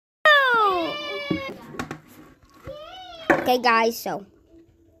Okay, guys, so.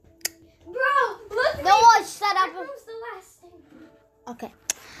 Bro, look. No one shut up. The last thing. Okay,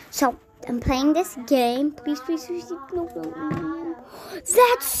 so I'm playing this game. Please, please, please. No.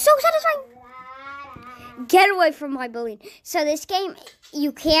 That's so satisfying. Get away from my balloon. So this game,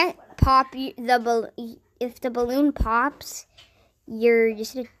 you can't pop the balloon. If the balloon pops, you're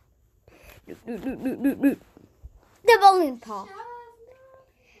just gonna... The balloon pop.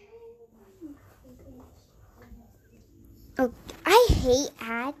 Oh, I hate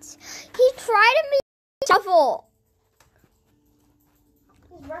ads. He tried to make me shuffle.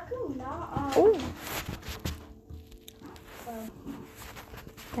 Is raccoon not on? Oh.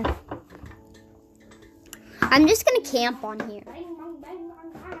 Okay. I'm just gonna camp on here.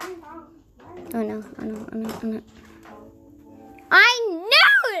 Oh no. I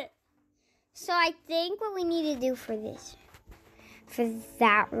knew it! So I think what we need to do for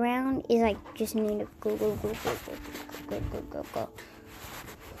that round is like just need to go.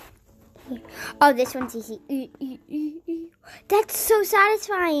 Oh, this one's easy. That's so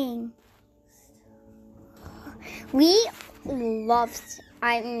satisfying.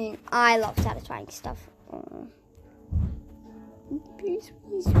 I love satisfying stuff. Please.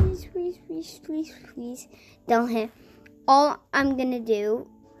 Don't hit. All I'm gonna do.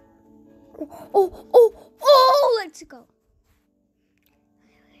 Oh, let's go.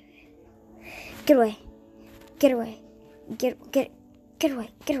 Get away. Get away.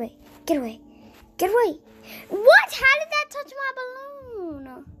 What? How did that touch my balloon?